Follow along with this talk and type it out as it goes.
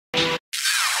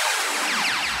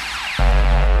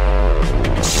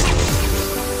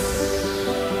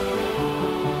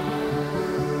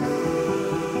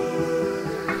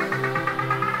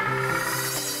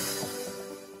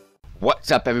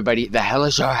What's up, everybody? The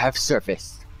Helarjar have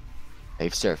surfaced.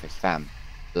 They've surfaced, fam.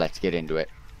 Let's get into it.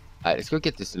 Alright, let's go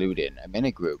get this loot in. I'm in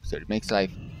a group, so it makes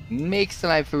life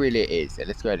really easy.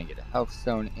 Let's go ahead and get a health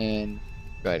stone in.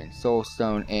 Go ahead and soul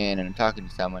stone in. And I'm talking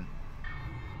to someone.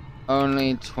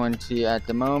 Only 20 at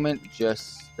the moment.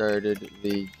 Just started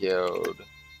the guild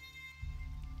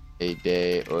a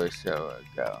day or so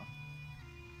ago.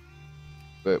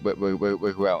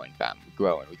 We're growing, fam. We're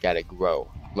growing. We gotta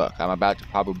grow. Look, I'm about to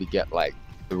probably get like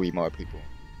 3 more people.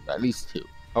 At least 2.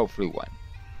 Hopefully 1.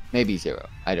 Maybe 0.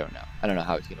 I don't know. I don't know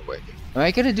how it's gonna work. Am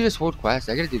I gonna do this world quest?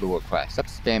 I gotta do the world quest. Stop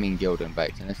spamming guild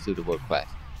invites and let's do the world quest.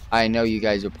 I know you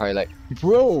guys are probably like,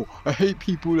 bro, I hate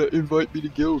people that invite me to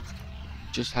guilds.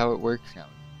 Just how it works now.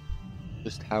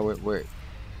 Just how it works.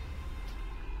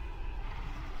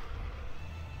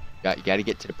 You gotta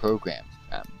get to the programs,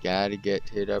 fam. Gotta get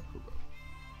to the program.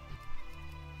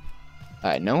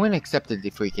 Alright, no one accepted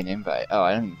the freaking invite. Oh,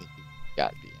 I don't even think he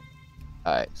got the invite.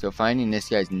 Alright, so finding this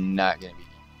guy's not gonna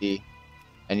be easy.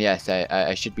 And yes,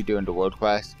 I should be doing the world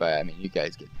quest, but I mean, you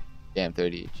guys get damn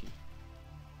 30 each.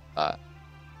 I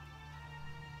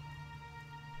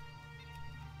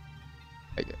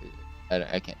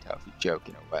can't tell if you're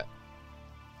joking or what.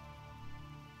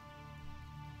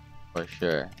 For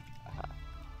sure.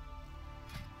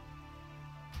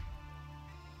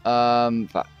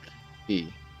 Fuck.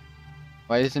 B.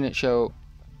 Why doesn't it show?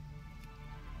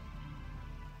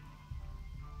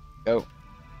 Go.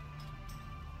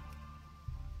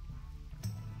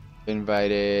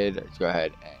 Invited. Let's go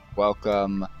ahead and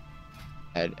welcome.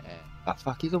 And oh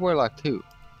fuck, he's a warlock too.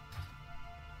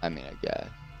 I mean, I guess.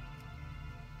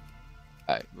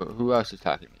 Alright, who else is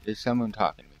talking to me? There's someone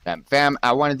talking to me. Fam,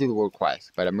 I want to do the world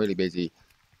quest, but I'm really busy.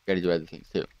 Gotta do other things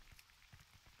too.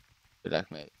 So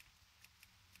that's me.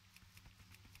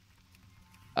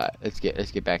 Let's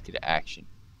get back to the action.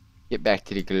 Get back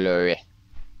to the glory. I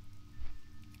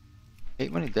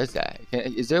hate when it does that.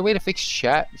 Is there a way to fix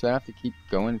chat so I don't have to keep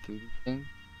going through these things?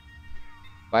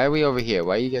 Why are we over here?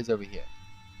 Why are you guys over here?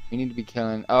 We need to be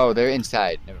killing. Oh, they're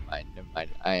inside. Never mind. Never mind.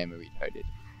 I am a retarded.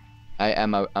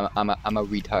 I'm a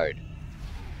retard.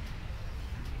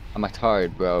 I'm a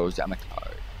tard, bros. I'm a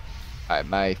tard. Alright,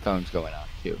 my phone's going off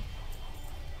too.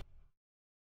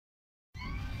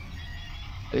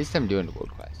 At least I'm doing the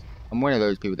world quest. I'm one of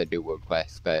those people that do world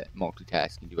quests, but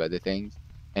multitask and do other things,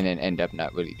 and then end up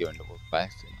not really doing the world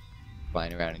quest and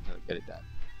flying around until I get it done.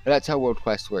 But that's how world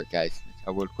quests work, guys. That's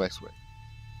how world quests work.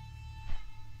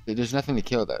 There's nothing to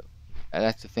kill, though.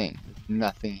 That's the thing. There's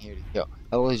nothing here to kill.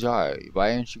 Helarjar,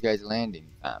 why aren't you guys landing,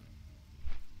 fam?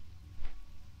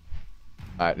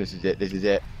 Alright, this is it. This is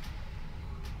it.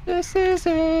 This is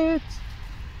it.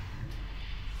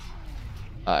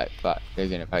 Alright, fuck. They're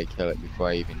gonna probably kill it before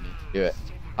I even need to do it.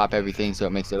 Pop everything so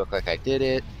it makes it look like I did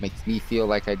it. Makes me feel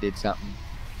like I did something.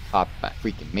 Pop my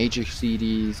freaking major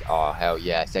CDs. Oh, hell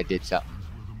yes, I did something.